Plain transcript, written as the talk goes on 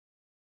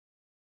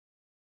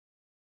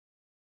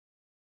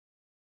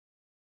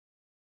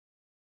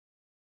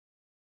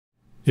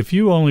If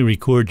you only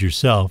record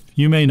yourself,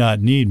 you may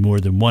not need more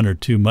than 1 or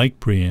 2 mic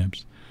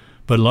preamps,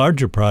 but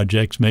larger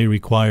projects may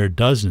require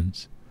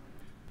dozens.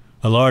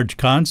 A large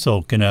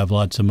console can have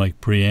lots of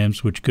mic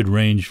preamps, which could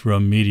range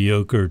from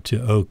mediocre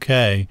to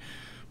okay,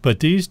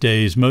 but these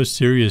days most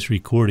serious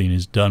recording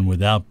is done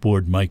with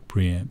outboard mic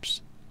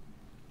preamps.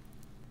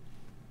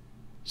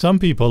 Some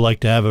people like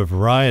to have a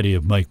variety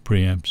of mic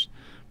preamps,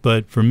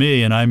 but for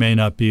me, and I may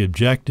not be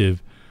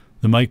objective,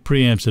 the mic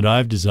preamps that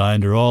I've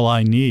designed are all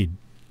I need.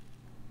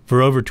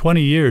 For over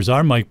 20 years,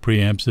 our mic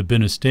preamps have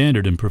been a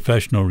standard in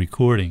professional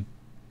recording.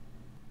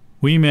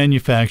 We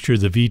manufacture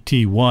the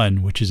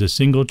VT-1, which is a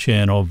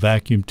single-channel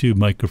vacuum tube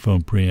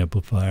microphone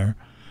preamplifier,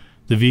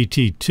 the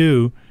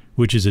VT-2,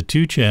 which is a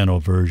 2-channel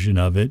version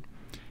of it,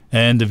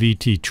 and the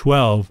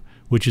VT-12,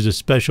 which is a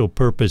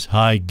special-purpose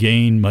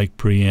high-gain mic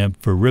preamp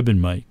for ribbon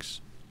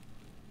mics.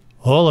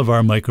 All of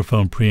our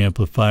microphone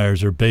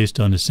preamplifiers are based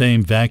on the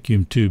same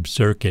vacuum tube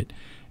circuit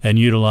and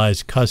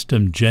utilize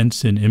custom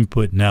Jensen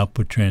input and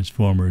output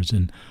transformers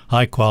and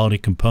high-quality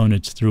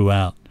components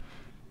throughout.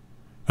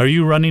 Are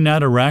you running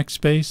out of rack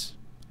space?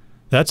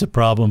 That's a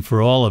problem for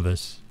all of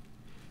us.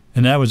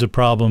 And that was a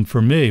problem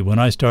for me when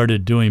I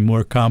started doing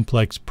more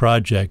complex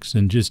projects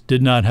and just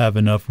did not have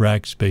enough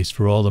rack space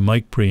for all the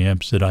mic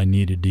preamps that I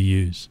needed to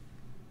use.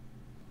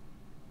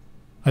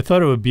 I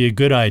thought it would be a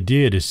good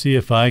idea to see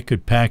if I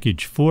could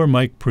package 4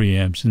 mic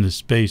preamps in the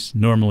space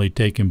normally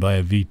taken by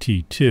a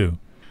VT-2.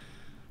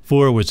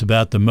 4 was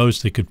about the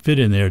most that could fit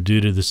in there due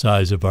to the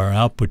size of our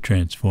output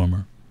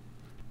transformer.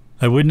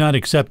 I would not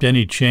accept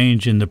any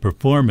change in the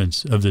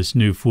performance of this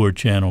new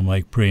 4-channel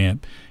mic preamp.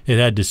 It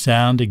had to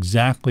sound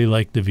exactly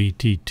like the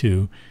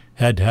VT-2,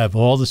 had to have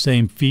all the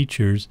same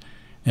features,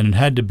 and it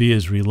had to be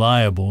as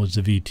reliable as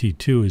the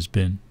VT-2 has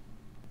been.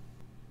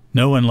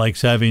 No one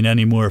likes having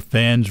any more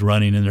fans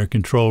running in their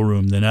control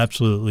room than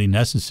absolutely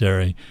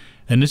necessary,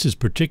 and this is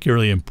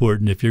particularly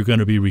important if you're going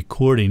to be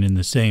recording in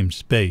the same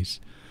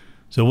space.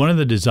 So one of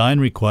the design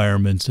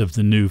requirements of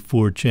the new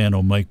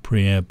 4-channel mic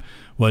preamp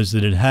was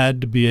that it had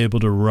to be able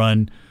to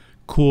run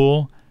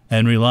cool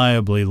and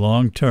reliably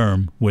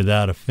long-term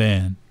without a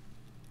fan.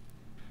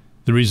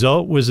 The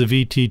result was a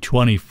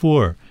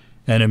VT-24,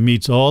 and it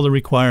meets all the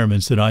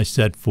requirements that I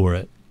set for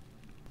it.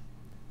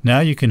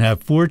 Now you can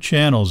have 4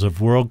 channels of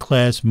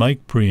world-class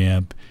mic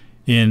preamp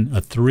in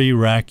a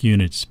 3-rack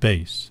unit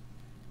space.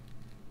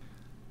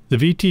 The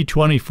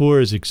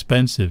VT-24 is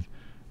expensive.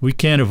 We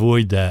can't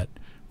avoid that.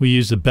 We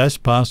use the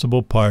best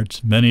possible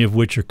parts, many of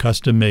which are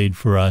custom-made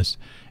for us,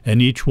 and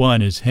each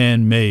one is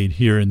handmade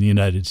here in the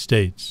United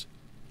States.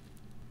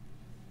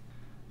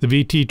 The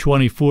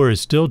VT-24 is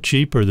still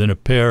cheaper than a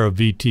pair of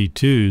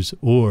VT-2s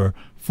or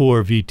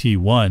 4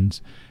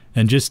 VT-1s,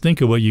 and just think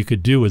of what you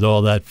could do with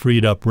all that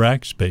freed up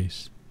rack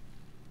space.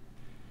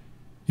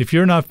 If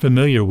you're not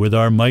familiar with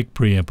our mic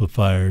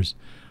preamplifiers,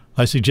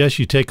 I suggest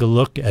you take a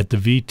look at the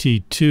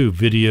VT-2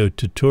 video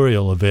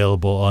tutorial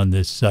available on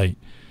this site.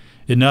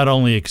 It not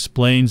only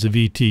explains the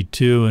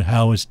VT-2 and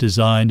how it's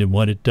designed and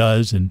what it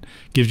does and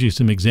gives you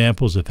some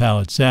examples of how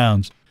it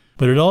sounds,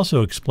 but it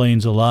also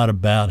explains a lot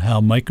about how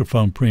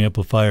microphone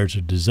preamplifiers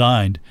are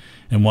designed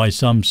and why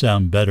some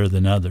sound better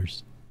than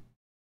others.